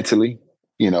think mentally,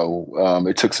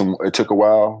 it took a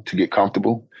while to get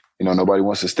comfortable. You know, nobody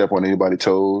wants to step on anybody's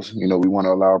toes. You know, we want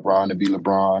to allow Bron to be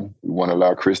LeBron. We want to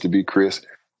allow Chris to be Chris.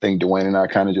 I think Dwayne and I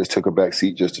kind of just took a back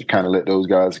seat just to kind of let those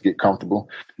guys get comfortable.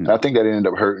 Mm-hmm. And I think that ended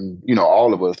up hurting,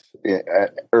 all of us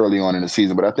early on in the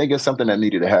season. But I think it's something that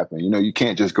needed to happen. You know, you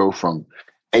can't just go from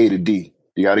A to D.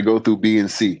 You got to go through B and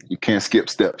C. You can't skip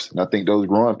steps. And I think those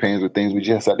growing pains are things we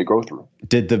just had to go through.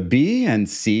 Did the B and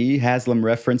C Haslem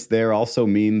reference there also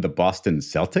mean the Boston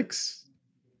Celtics?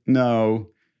 No,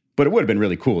 but it would have been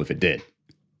really cool if it did.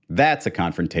 That's a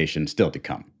confrontation still to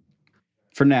come.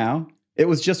 For now, it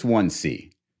was just one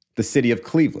C. The city of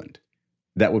Cleveland,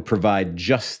 that would provide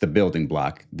just the building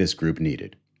block this group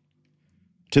needed.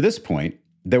 To this point,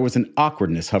 there was an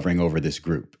awkwardness hovering over this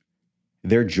group.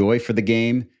 Their joy for the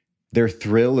game, their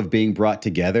thrill of being brought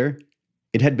together,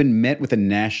 it had been met with a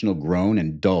national groan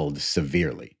and dulled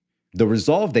severely. The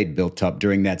resolve they'd built up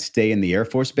during that stay in the Air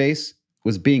Force Base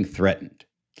was being threatened.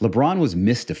 LeBron was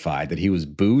mystified that he was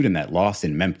booed in that loss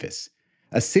in Memphis,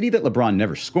 a city that LeBron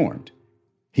never scorned.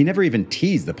 He never even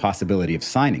teased the possibility of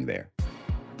signing there.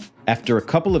 After a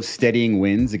couple of steadying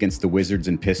wins against the Wizards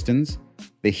and Pistons,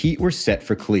 the Heat were set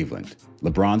for Cleveland,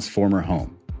 LeBron's former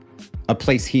home, a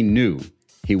place he knew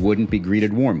he wouldn't be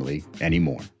greeted warmly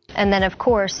anymore. And then, of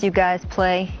course, you guys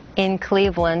play in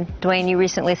Cleveland. Dwayne, you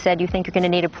recently said you think you're going to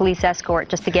need a police escort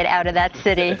just to get out of that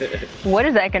city. What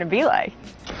is that going to be like?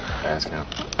 Ask him.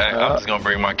 I'm just going to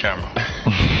bring my camera.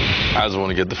 I just want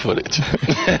to get the footage.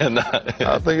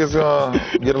 I think it's going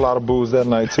to get a lot of boos that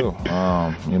night, too.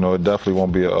 It definitely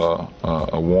won't be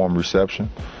a warm reception.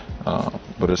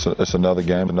 But it's another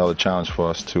game, another challenge for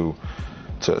us to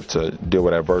deal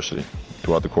with adversity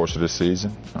throughout the course of this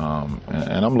season.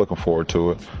 And I'm looking forward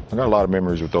to it. I got a lot of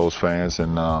memories with those fans.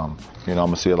 And, I'm going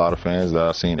to see a lot of fans that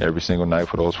I've seen every single night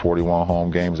for those 41 home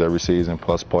games every season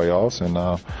plus playoffs.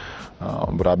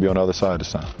 But I'll be on the other side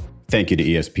this time. Thank you to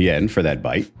ESPN for that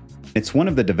bite. It's one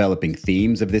of the developing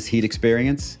themes of this Heat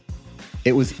experience.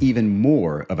 It was even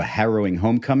more of a harrowing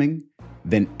homecoming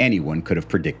than anyone could have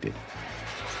predicted.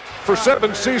 For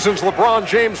 7 seasons, LeBron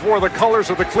James wore the colors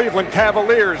of the Cleveland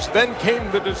Cavaliers. Then came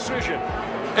the decision.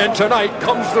 And tonight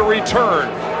comes the return.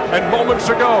 And moments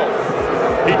ago,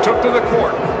 he took to the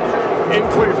court in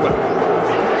Cleveland.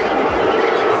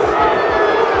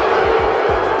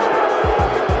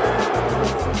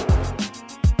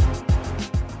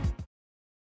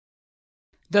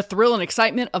 The thrill and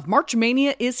excitement of March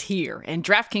Mania is here, and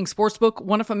DraftKings Sportsbook,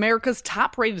 one of America's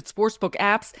top-rated sportsbook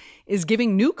apps, is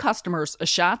giving new customers a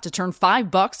shot to turn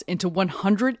 $5 into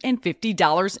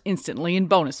 $150 instantly in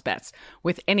bonus bets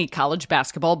with any college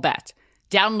basketball bet.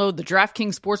 Download the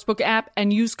DraftKings Sportsbook app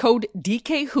and use code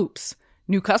DKHOOPS.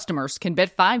 New customers can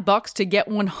bet $5 to get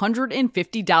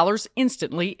 $150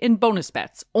 instantly in bonus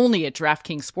bets, only at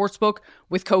DraftKings Sportsbook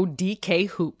with code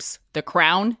DKHOOPS. The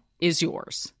crown is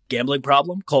yours. Gambling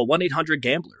problem? Call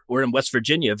 1-800-GAMBLER. Or in West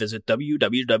Virginia, visit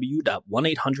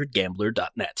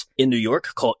www.1800gambler.net. In New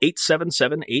York, call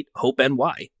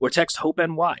 877-8-HOPE-NY or text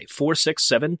HOPE-NY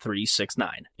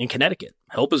 467-369. In Connecticut,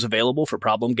 help is available for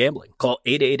problem gambling. Call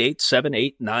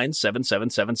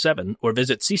 888-789-7777 or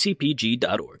visit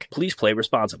ccpg.org. Please play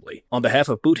responsibly. On behalf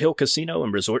of Boot Hill Casino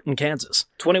and Resort in Kansas,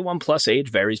 21 plus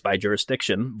age varies by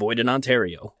jurisdiction, void in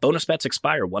Ontario. Bonus bets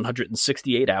expire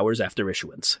 168 hours after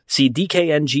issuance. See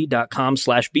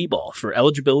dkng.com/bball for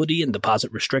eligibility and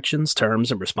deposit restrictions,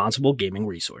 terms, and responsible gaming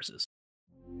resources.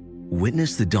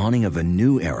 Witness the dawning of a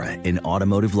new era in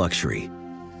automotive luxury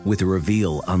with a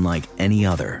reveal unlike any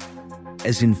other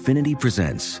as Infiniti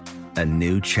presents a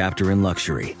new chapter in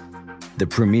luxury, the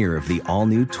premiere of the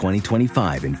all-new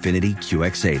 2025 Infiniti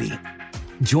QX80.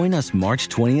 Join us March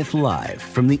 20th live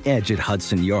from the Edge at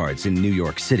Hudson Yards in New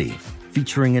York City,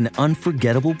 featuring an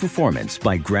unforgettable performance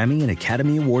by Grammy and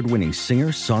Academy Award-winning singer,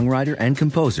 songwriter, and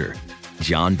composer,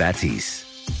 Jon Batiste.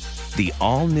 The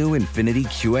all-new Infiniti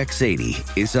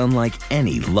QX80 is unlike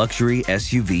any luxury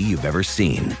SUV you've ever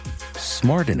seen.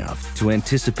 Smart enough to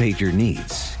anticipate your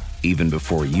needs, even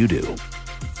before you do.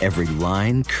 Every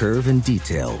line, curve, and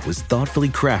detail was thoughtfully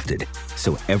crafted,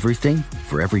 so everything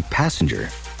for every passenger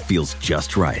feels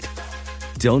just right.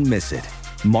 Don't miss it.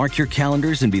 Mark your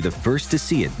calendars and be the first to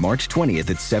see it March 20th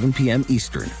at 7 p.m.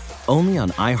 Eastern, only on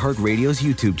iHeartRadio's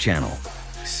YouTube channel.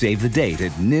 Save the date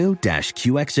at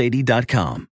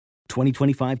new-QX80.com.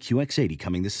 2025 QX80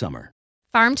 coming this summer.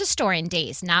 Farm to store in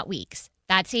days, not weeks.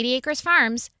 That's 80 Acres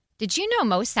Farms. Did you know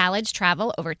most salads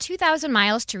travel over 2,000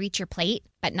 miles to reach your plate?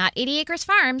 But not 80 Acres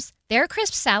Farms. Their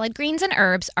crisp salad greens and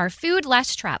herbs are food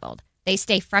less traveled. They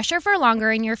stay fresher for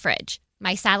longer in your fridge.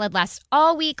 My salad lasts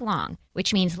all week long,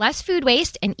 which means less food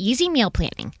waste and easy meal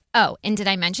planning. Oh, and did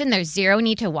I mention there's zero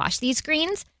need to wash these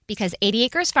greens? Because 80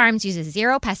 Acres Farms uses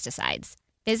zero pesticides.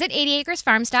 Visit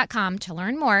 80acresfarms.com to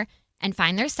learn more and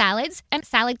find their salads and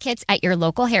salad kits at your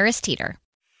local Harris Teeter.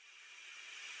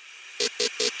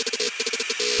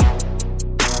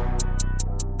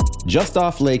 Just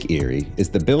off Lake Erie is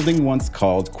the building once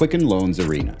called Quicken Loans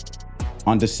Arena.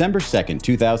 On December 2nd,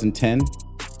 2010,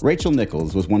 Rachel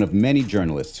Nichols was one of many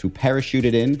journalists who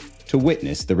parachuted in to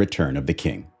witness the return of the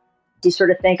king. You sort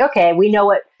of think, okay, we know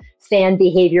what fan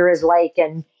behavior is like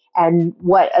and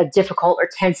what a difficult or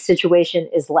tense situation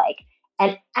is like.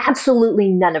 And absolutely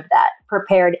none of that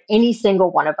prepared any single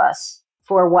one of us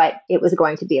for what it was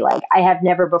going to be like. I have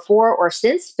never before or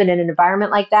since been in an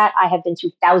environment like that. I have been to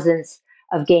thousands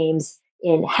of games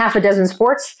in half a dozen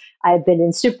sports. I've been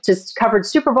in covered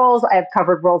Super Bowls. I have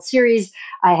covered World Series.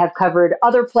 I have covered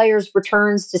other players'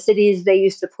 returns to cities they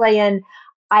used to play in.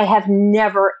 I have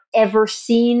never, ever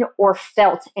seen or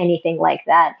felt anything like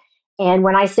that. And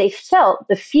when I say felt,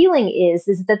 the feeling is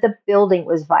that the building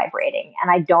was vibrating.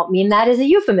 And I don't mean that as a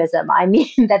euphemism. I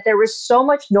mean that there was so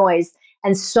much noise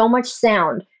and so much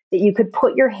sound that you could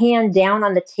put your hand down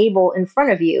on the table in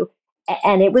front of you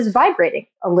and it was vibrating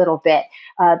a little bit.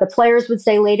 The players would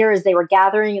say later as they were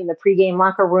gathering in the pregame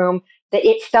locker room that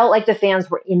it felt like the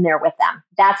fans were in there with them.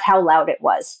 That's how loud it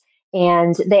was.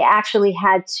 And they actually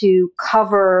had to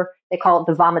cover, they call it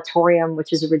the vomitorium,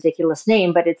 which is a ridiculous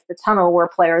name, but it's the tunnel where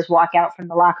players walk out from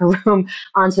the locker room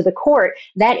onto the court.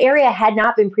 That area had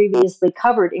not been previously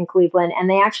covered in Cleveland, and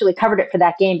they actually covered it for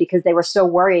that game because they were so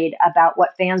worried about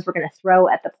what fans were going to throw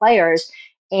at the players.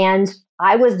 And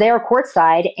I was there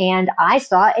courtside, and I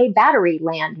saw a battery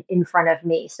land in front of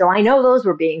me. So I know those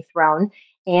were being thrown,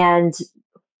 and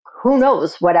who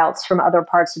knows what else from other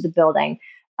parts of the building.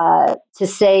 To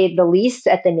say the least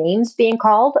at the names being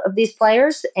called of these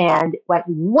players, and went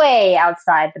way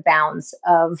outside the bounds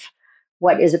of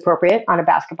what is appropriate on a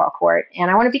basketball court. And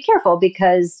I want to be careful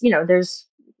because, you know, there's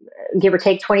give or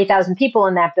take 20,000 people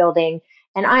in that building.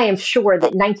 And I am sure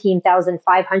that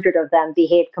 19,500 of them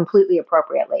behaved completely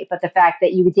appropriately. But the fact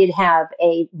that you did have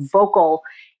a vocal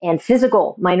and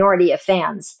physical minority of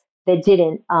fans that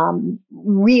didn't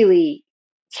really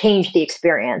change the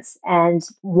experience. And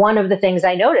one of the things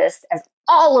I noticed as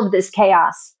all of this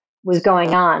chaos was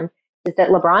going on is that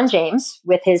LeBron James,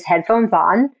 with his headphones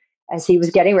on, as he was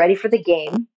getting ready for the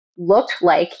game, looked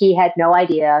like he had no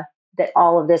idea that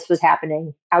all of this was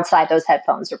happening outside those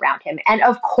headphones around him. And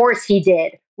of course he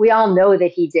did. We all know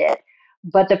that he did.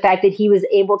 But the fact that he was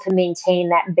able to maintain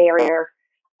that barrier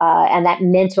and that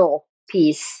mental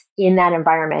peace in that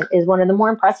environment is one of the more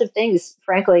impressive things,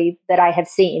 frankly, that I have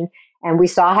seen. And we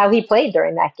saw how he played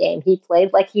during that game. He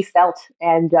played like he felt,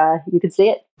 and you could see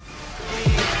it.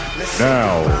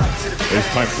 Now, it's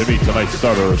time to meet tonight's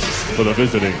starters for the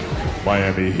visiting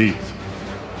Miami Heat.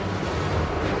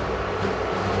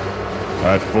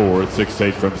 At 4,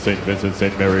 6'8" from St. Vincent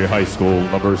St. Mary High School,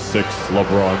 number 6,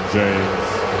 LeBron James.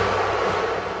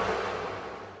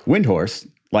 Windhorst,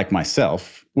 like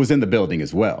myself, was in the building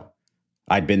as well.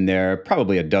 I'd been there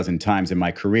probably a dozen times in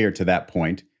my career to that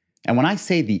point, and when I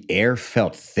say the air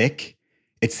felt thick,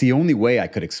 it's the only way I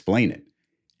could explain it.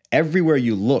 Everywhere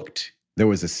you looked, there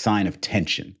was a sign of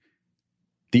tension.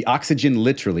 The oxygen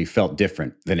literally felt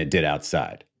different than it did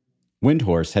outside.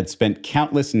 Windhorst had spent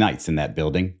countless nights in that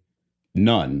building.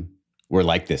 None were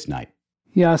like this night.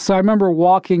 Yeah, so I remember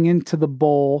walking into the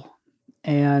bowl,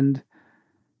 and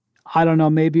I don't know,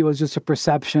 maybe it was just a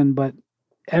perception, but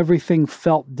everything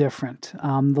felt different.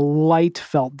 The light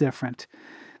felt different.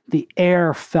 The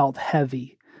air felt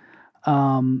heavy.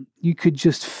 You could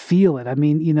just feel it. I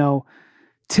mean,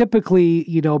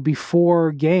 typically,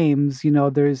 before games,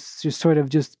 there's just sort of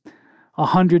just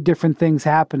 100 different things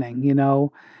happening,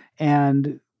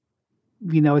 and,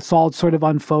 it's all sort of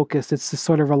unfocused. It's just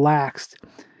sort of relaxed.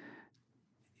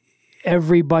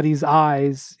 Everybody's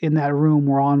eyes in that room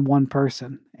were on one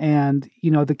person. And,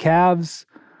 the Cavs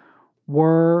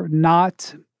were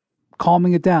not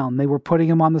calming it down. They were putting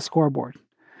him on the scoreboard.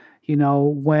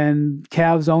 When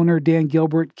Cavs owner Dan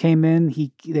Gilbert came in,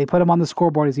 they put him on the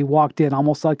scoreboard as he walked in,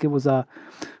 almost like it was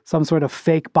some sort of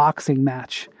fake boxing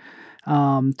match,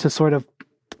 to sort of,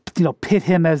 pit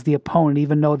him as the opponent,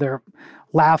 even though they're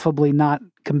laughably not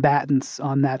combatants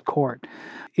on that court.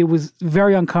 It was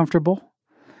very uncomfortable.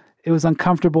 It was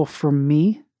uncomfortable for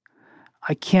me.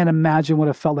 I can't imagine what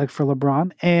it felt like for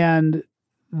LeBron. And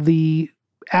the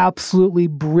absolutely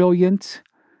brilliant,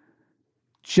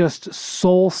 just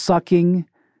soul-sucking,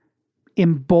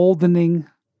 emboldening,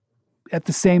 at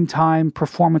the same time,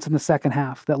 performance in the second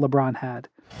half that LeBron had.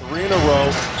 3 in a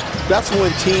row. That's when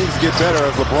teams get better,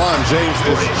 as LeBron James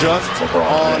is just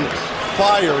on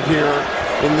fire here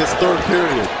in this third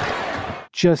period.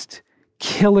 Just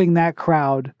killing that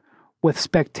crowd with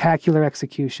spectacular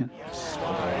execution.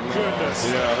 Goodness.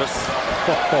 Yeah,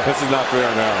 this is not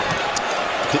fair now.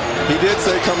 He did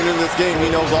say coming in this game, he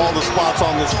knows all the spots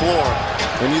on this floor,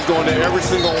 and he's going to every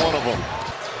single one of them.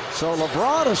 So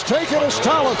LeBron has taken his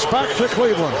talents back to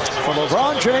Cleveland. For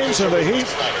LeBron James and the Heat,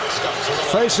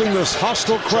 facing this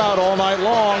hostile crowd all night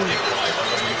long,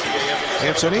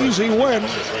 it's an easy win,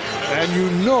 and you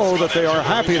know that they are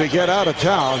happy to get out of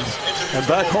town and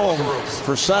back home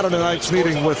for Saturday night's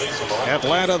meeting with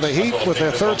Atlanta. The Heat, with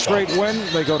their third straight win,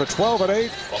 they go to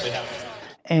 12-8.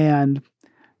 And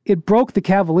it broke the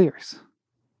Cavaliers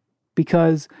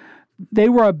because they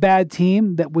were a bad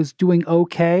team that was doing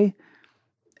okay,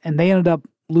 and they ended up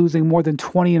losing more than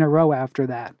 20 in a row after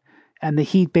that. And the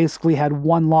Heat basically had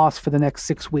one loss for the next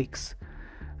 6 weeks.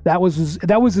 That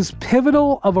was as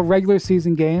pivotal of a regular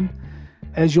season game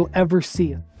as you'll ever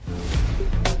see it.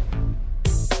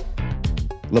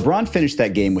 LeBron finished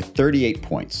that game with 38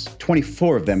 points,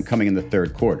 24 of them coming in the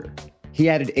third quarter. He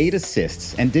added 8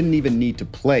 assists and didn't even need to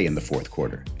play in the fourth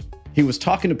quarter. He was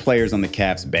talking to players on the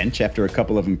Cavs bench after a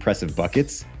couple of impressive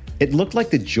buckets. It looked like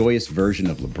the joyous version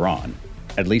of LeBron,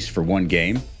 at least for one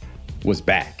game, was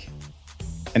back.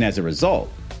 And as a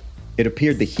result, it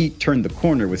appeared the Heat turned the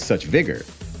corner with such vigor,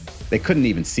 they couldn't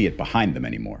even see it behind them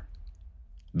anymore.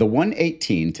 The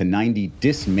 118-90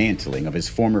 dismantling of his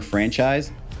former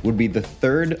franchise would be the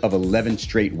third of 11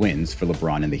 straight wins for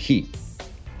LeBron and the Heat.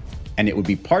 And it would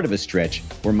be part of a stretch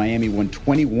where Miami won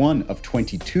 21 of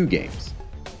 22 games.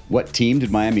 What team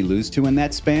did Miami lose to in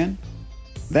that span?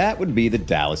 That would be the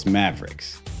Dallas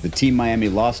Mavericks, the team Miami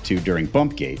lost to during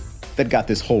Bumpgate that got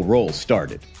this whole roll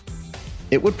started.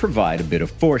 It would provide a bit of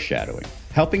foreshadowing,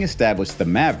 helping establish the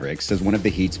Mavericks as one of the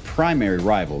Heat's primary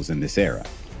rivals in this era.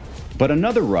 But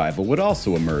another rival would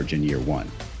also emerge in year one,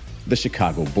 the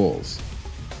Chicago Bulls.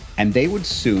 And they would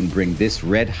soon bring this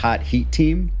red-hot Heat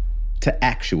team to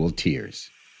actual tears.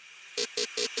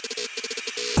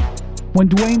 When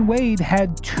Dwayne Wade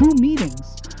had 2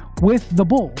 meetings with the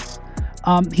Bulls,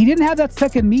 he didn't have that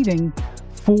second meeting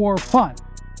for fun.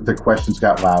 The questions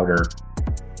got louder.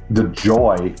 The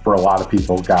joy for a lot of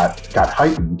people got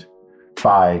heightened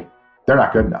by, they're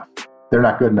not good enough. They're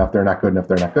not good enough. They're not good enough.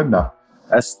 They're not good enough.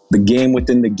 That's the game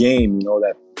within the game,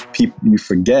 that people you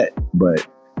forget, but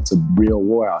it's a real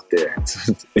war out there.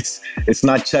 It's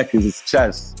not checkers, it's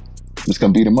chess. I'm just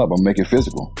gonna beat them up. I'm making it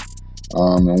physical.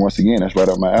 And once again, that's right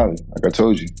up my alley. Like I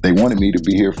told you, they wanted me to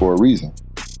be here for a reason.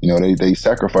 They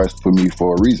sacrificed for me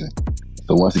for a reason.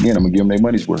 So once again, I'm gonna give them their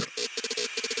money's worth.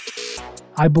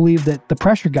 I believe that the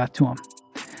pressure got to him.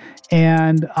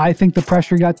 And I think the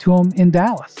pressure got to him in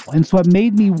Dallas. And so it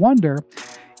made me wonder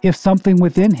if something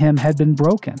within him had been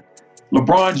broken.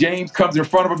 LeBron James comes in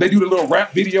front of him. They do the little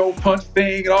rap video punch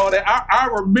thing and all that. I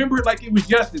remember it like it was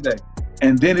yesterday.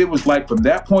 And then it was like from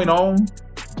that point on,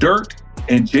 Dirk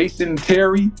and Jason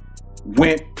Terry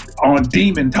went on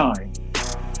demon time.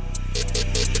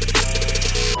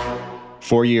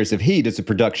 4 Years of Heat is a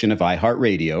production of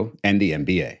iHeartRadio and the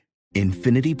NBA.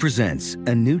 Infiniti presents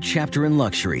a new chapter in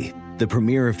luxury, the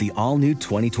premiere of the all-new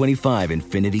 2025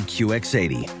 Infiniti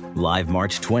QX80, live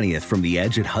March 20th from the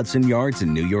Edge at Hudson Yards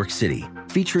in New York City,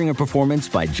 featuring a performance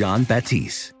by John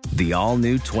Batiste. The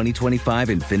all-new 2025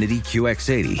 Infiniti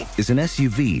QX80 is an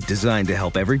SUV designed to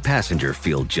help every passenger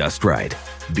feel just right.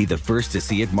 Be the first to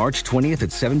see it March 20th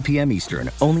at 7 p.m.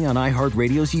 Eastern, only on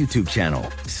iHeartRadio's YouTube channel.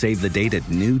 Save the date at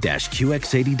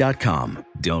new-QX80.com.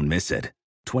 Don't miss it.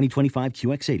 2025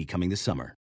 QX80 coming this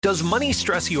summer. Does money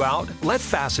stress you out? Let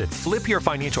Facet flip your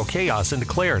financial chaos into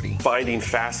clarity. Finding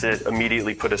Facet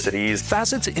immediately put us at ease.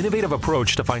 Facet's innovative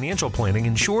approach to financial planning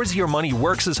ensures your money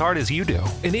works as hard as you do,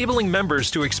 enabling members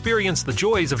to experience the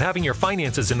joys of having your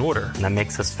finances in order. And that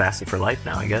makes us Facet for life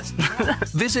now, I guess.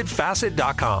 Visit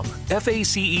Facet.com,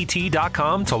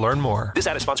 FACET.com to learn more. This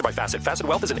ad is sponsored by Facet. Facet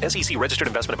Wealth is an SEC registered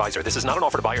investment advisor. This is not an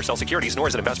offer to buy or sell securities, nor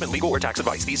is it investment, legal, or tax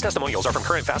advice. These testimonials are from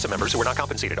current Facet members who are not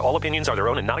compensated. All opinions are their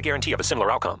own and not a guarantee of a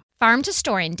similar outcome. Farm to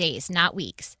store in days, not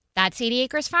weeks. That's 80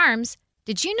 Acres Farms.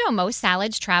 Did you know most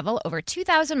salads travel over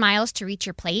 2,000 miles to reach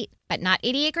your plate? But not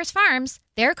 80 Acres Farms.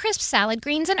 Their crisp salad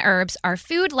greens and herbs are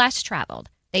food less traveled.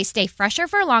 They stay fresher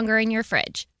for longer in your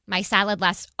fridge. My salad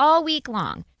lasts all week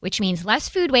long, which means less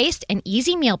food waste and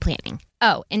easy meal planning.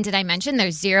 Oh, and did I mention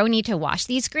there's zero need to wash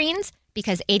these greens?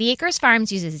 Because 80 Acres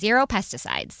Farms uses zero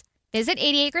pesticides. Visit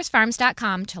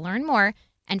 80acresfarms.com to learn more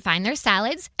and find their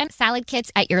salads and salad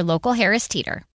kits at your local Harris Teeter.